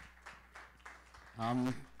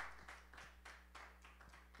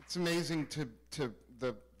 It's amazing the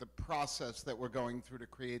process that we're going through to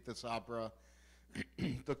create this opera,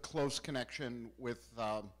 the close connection with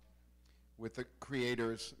the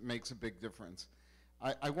creators makes a big difference.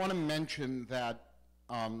 I want to mention that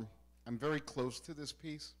I'm very close to this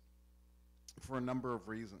piece for a number of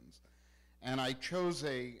reasons. And I chose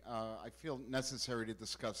I feel necessary to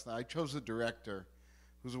discuss that. I chose a director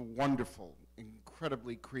who's a wonderful,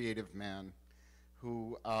 incredibly creative man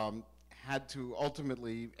who had to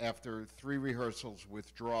ultimately, after 3 rehearsals,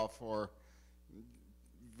 withdraw for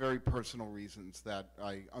very personal reasons that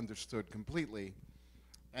I understood completely.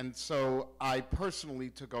 And so I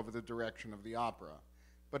personally took over the direction of the opera.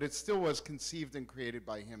 But it still was conceived and created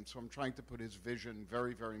by him, so I'm trying to put his vision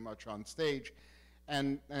very, very much on stage.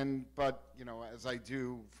 But you know, as I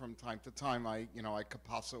do from time to time, I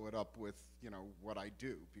CAPASSO it up with what I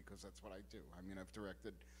do, because that's what I do. I mean, I've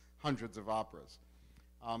directed hundreds of operas.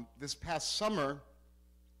 This past summer,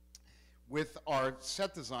 with our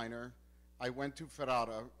set designer, I went to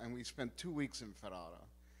Ferrara, and we spent 2 weeks in Ferrara.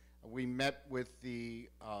 We met with the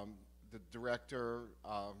director,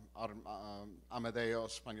 Amedeo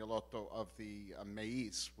Spagnolotto, of the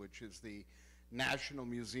MEIS, which is the National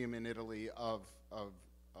Museum in Italy of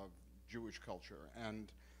Jewish culture.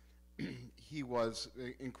 And he was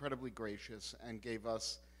incredibly gracious and gave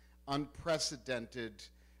us unprecedented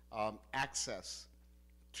access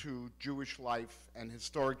to Jewish life and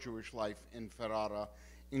historic Jewish life in Ferrara,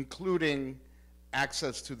 including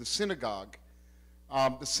access to the synagogue.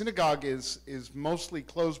 The synagogue is mostly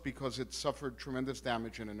closed because it suffered tremendous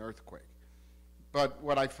damage in an earthquake. But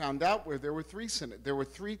what I found out were there were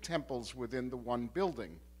three temples within the one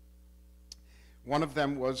building. One of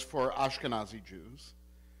them was for Ashkenazi Jews,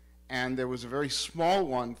 and there was a very small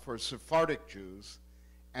one for Sephardic Jews,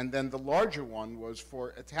 and then the larger one was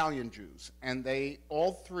for Italian Jews. And they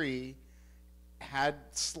all three had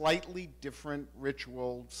slightly different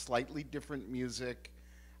ritual, slightly different music.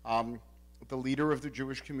 The leader of the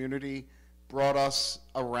Jewish community brought us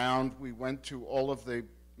around. We went to all of the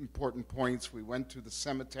important points. We went to the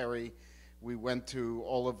cemetery. We went to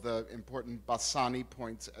all of the important BASSANI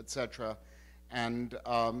points, etc. And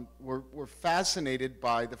we're fascinated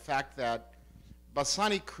by the fact that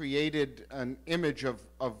Bassani created an image of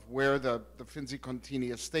where the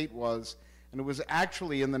FINZI-CONTINI estate was, and it was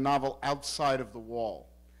actually in the novel outside of the wall.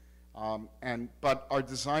 But our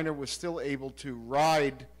designer was still able to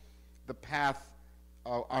ride the path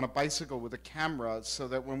on a bicycle with a camera, so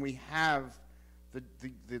that when we have the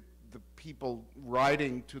people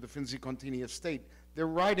riding to the FINZI-CONTINI estate, they're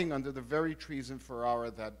riding under the very trees in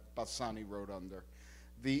Ferrara that Bassani rode under.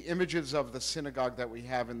 The images of the synagogue that we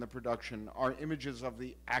have in the production are images of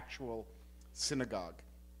the actual synagogue.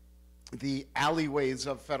 The alleyways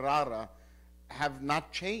of Ferrara have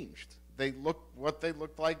not changed. They look what they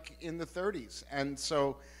looked like in the 30s. And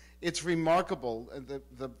so it's remarkable.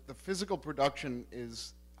 The physical production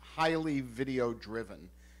is highly video driven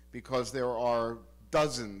because there are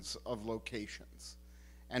dozens of locations.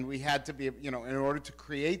 And we had to be, in order to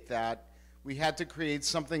create that, we had to create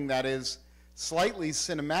something that is slightly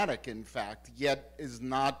cinematic, in fact, yet is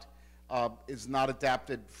not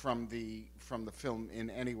adapted from the film in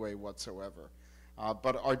any way whatsoever.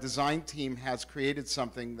 But our design team has created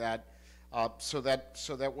something that so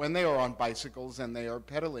that when they are on bicycles and they are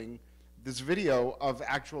pedaling, this video of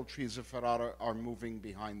actual trees of Ferrara are moving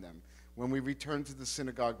behind them. When we return to the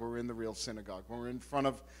synagogue, we're in the real synagogue. When we're in front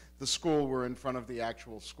of the school, we're in front of the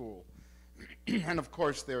actual school. And of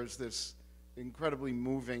course, there's this incredibly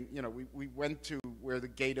moving, we went to where the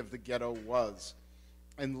gate of the ghetto was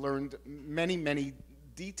and learned many, many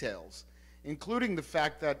details, including the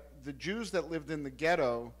fact that the Jews that lived in the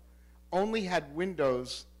ghetto only had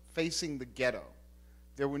windows facing the ghetto.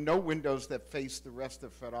 There were no windows that faced the rest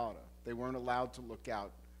of Ferrara. They weren't allowed to look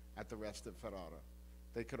out at the rest of Ferrara.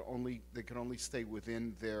 They could only stay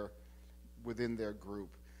within their group.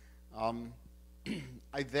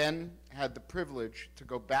 I then had the privilege to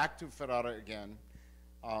go back to Ferrara again,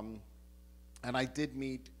 and I did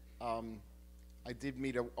meet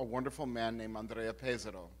a wonderful man named Andrea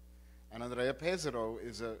Pesaro. And Andrea Pesaro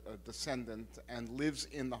is a descendant and lives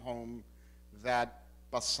in the home that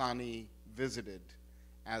Bassani visited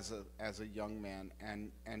as a young man,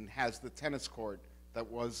 and has the tennis court that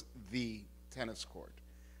was the tennis court.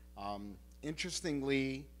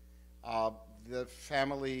 Interestingly, the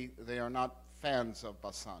family, they are not fans of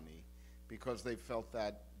Bassani because they felt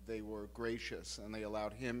that they were gracious and they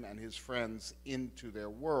allowed him and his friends into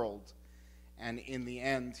their world. And in the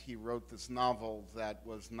end, he wrote this novel that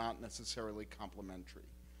was not necessarily complimentary.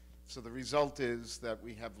 So the result is that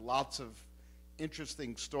we have lots of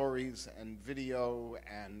interesting stories and video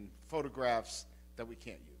and photographs that we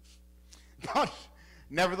can't use. But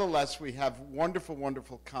nevertheless, we have wonderful,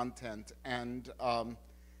 wonderful content, and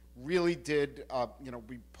really did,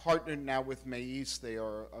 we partnered now with Meis. They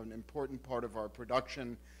are an important part of our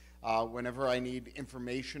production. Whenever I need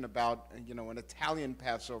information about, an Italian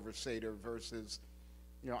Passover Seder versus,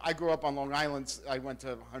 I grew up on Long Island. I went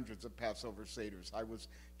to hundreds of Passover Seders. I was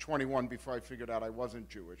 21 before I figured out I wasn't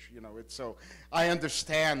Jewish. So I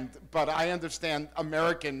understand, but I understand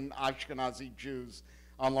American Ashkenazi Jews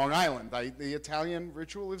on Long Island. The Italian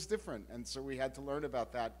ritual is different, and so we had to learn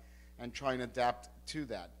about that and try and adapt to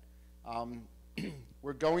that.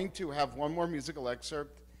 We're going to have one more musical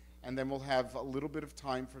excerpt, and then we'll have a little bit of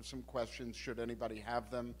time for some questions, should anybody have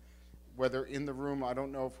them. Whether in the room, I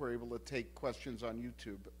don't know if we're able to take questions on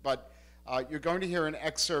YouTube. But you're going to hear an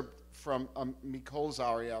excerpt from Mikol's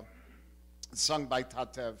aria, sung by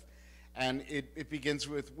Tatev, and it begins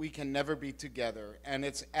with, "We can never be together." And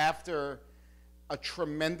it's after a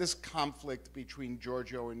tremendous conflict between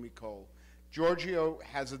Giorgio and Mikol. Giorgio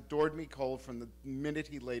has adored Mikol from the minute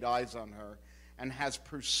he laid eyes on her and has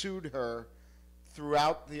pursued her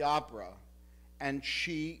throughout the opera, and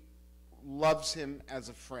she loves him as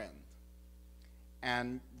a friend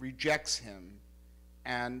and rejects him,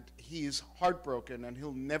 and he's heartbroken and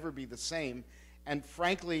he'll never be the same. And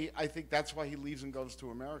frankly, I think that's why he leaves and goes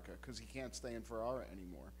to America, because he can't stay in Ferrara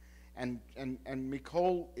anymore. And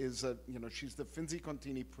Mikol is she's the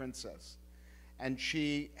FINZI-CONTINI princess, and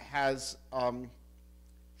she has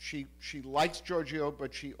she likes Giorgio,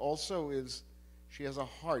 but she also she has a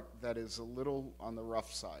heart that is a little on the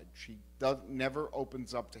rough side. She never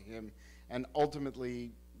opens up to him, and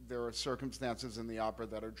ultimately there are circumstances in the opera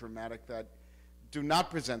that are dramatic that do not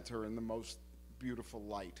present her in the most beautiful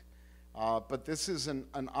light. But this is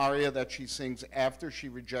an aria that she sings after she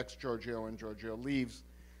rejects Giorgio and Giorgio leaves.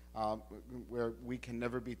 where we can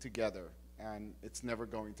never be together, and it's never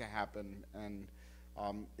going to happen, and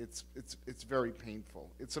it's very painful.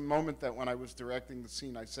 It's a moment that when I was directing the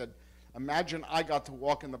scene, I said, imagine I got to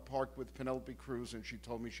walk in the park with Penelope Cruz and she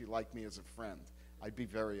told me she liked me as a friend. I'd be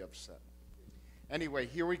very upset. Anyway,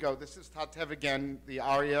 here we go. This is Tatev again, the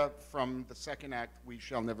aria from the second act, We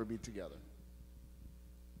Shall Never Be Together.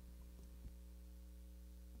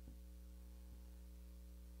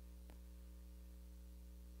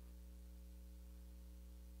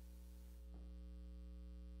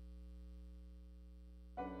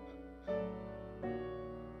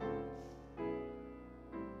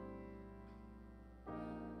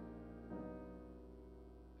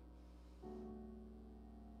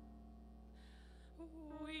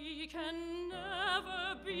 We can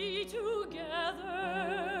never be together.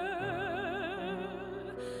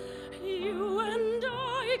 You and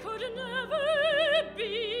I could never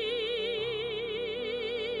be.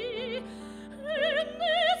 In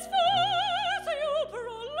this force you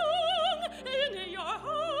prolong, in your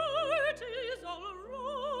heart is all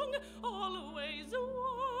wrong, always was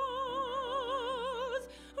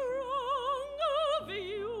wrong of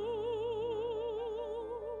you.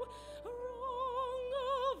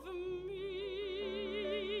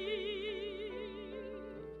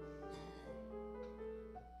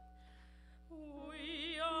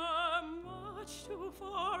 Too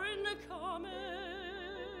far in coming,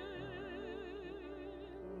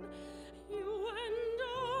 you and I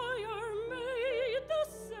are made the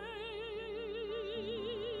same.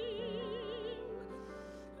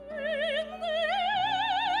 In the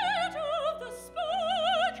heart of the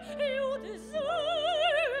spark you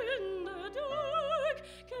desire in the dark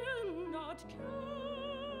cannot catch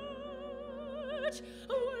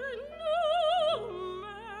when no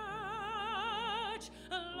match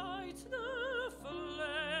lights the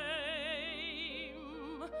flame.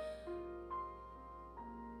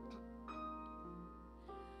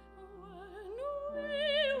 When we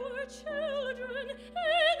were children,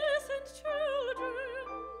 innocent children,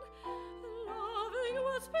 loving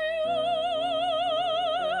was pure,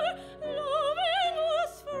 loving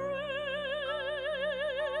was fresh.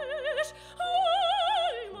 Why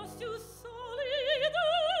must you sully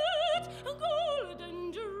that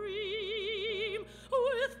golden dream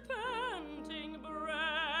with panting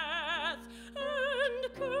breath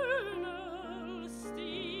and kernel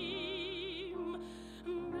steam,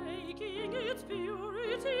 making its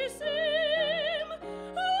purity seem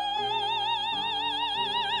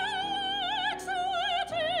like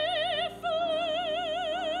sweaty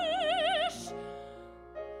flesh?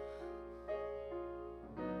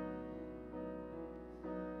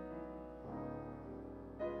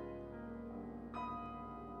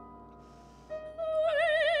 We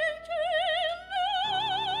can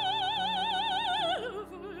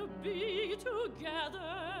never be together.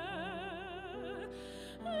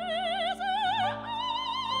 As I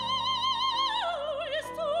always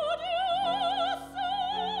told you so.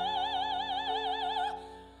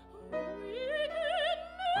 We can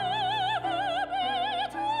never be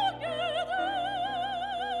together.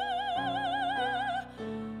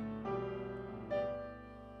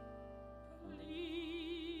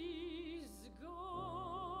 Please go.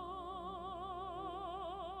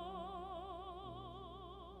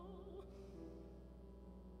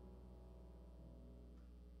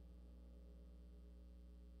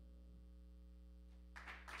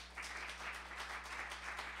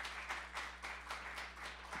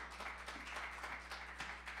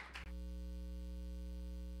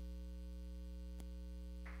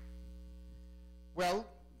 Well,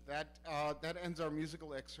 that ends our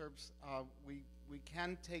musical excerpts. We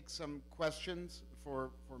can take some questions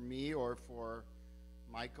for me or for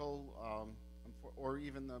Michael, or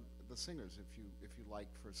even the singers, if you like,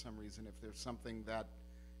 for some reason, if there's something that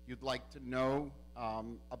you'd like to know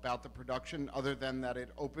about the production, other than that it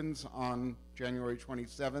opens on January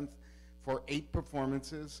 27th for 8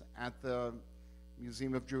 performances at the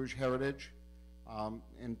Museum of Jewish Heritage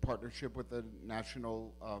in partnership with the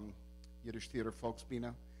National Yiddish Theater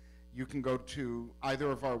Folksbiene. You can go to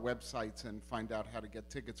either of our websites and find out how to get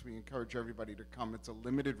tickets. We encourage everybody to come. It's a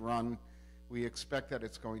limited run. We expect that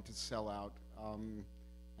it's going to sell out, and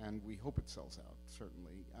we hope it sells out,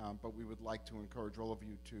 certainly. But we would like to encourage all of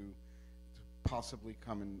you to possibly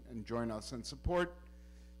come and join us and support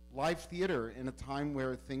live theater in a time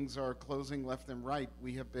where things are closing left and right.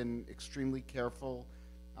 We have been extremely careful,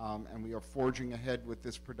 and we are forging ahead with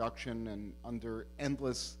this production and under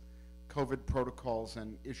endless COVID protocols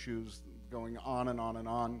and issues going on and on and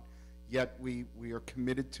on. Yet we are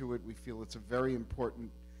committed to it. We feel it's very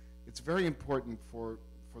important for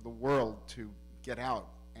the world to get out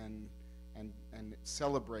and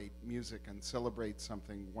celebrate music and celebrate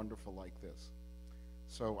something wonderful like this.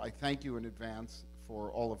 So I thank you in advance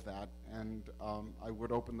for all of that, and I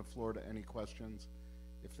would open the floor to any questions,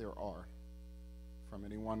 if there are, from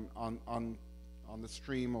anyone on the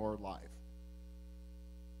stream or live.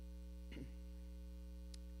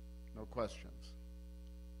 No questions.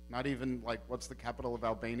 Not even like, what's the capital of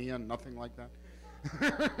Albania? Nothing like that?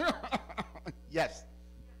 Yes.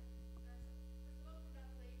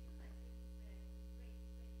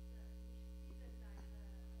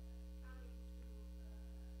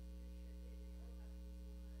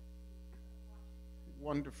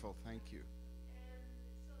 Wonderful, thank you.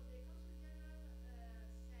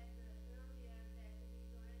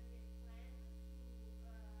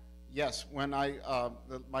 Yes, when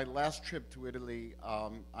my last trip to Italy,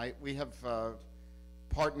 we have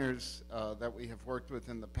partners that we have worked with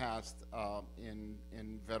in the past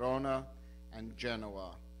in Verona and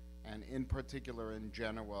Genoa, and in particular in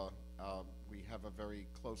Genoa, we have a very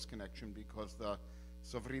close connection because the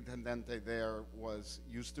Sovrintendente there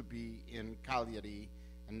used to be in Cagliari,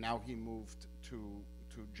 and now he moved to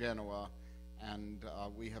Genoa, and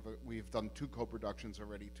we've done 2 co-productions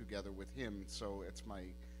already together with him. So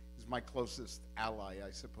he's my closest ally,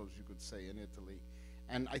 I suppose you could say, in Italy.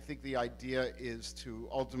 And I think the idea is to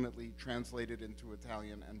ultimately translate it into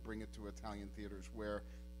Italian and bring it to Italian theaters where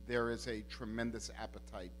there is a tremendous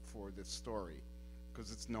appetite for this story,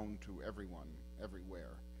 because it's known to everyone,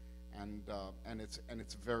 everywhere. And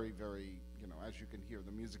it's very, very, as you can hear,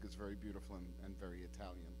 the music is very beautiful and very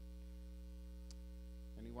Italian.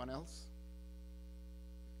 Anyone else?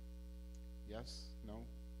 Yes? No?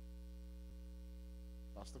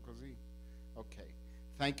 Basta così? Okay.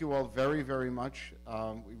 Thank you all very, very much.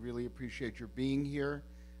 We really appreciate your being here.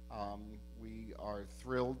 We are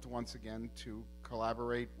thrilled once again to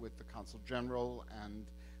collaborate with the Consul General and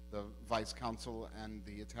the Vice Consul and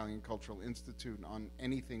the Italian Cultural Institute on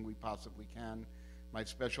anything we possibly can. My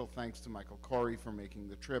special thanks to Michael KORIE for making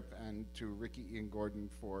the trip, and to Ricky Ian Gordon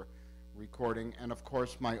for recording. And of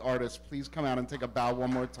course, my artists, please come out and take a bow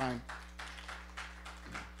one more time.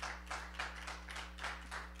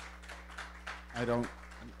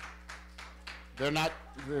 They're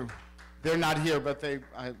not here, but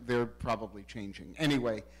they're probably changing.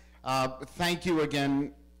 Anyway, thank you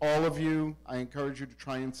again, all of you. I encourage you to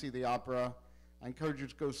try and see the opera. I encourage you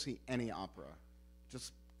to go see any opera.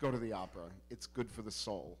 Just go to the opera. It's good for the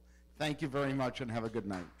soul. Thank you very much, and have a good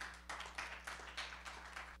night.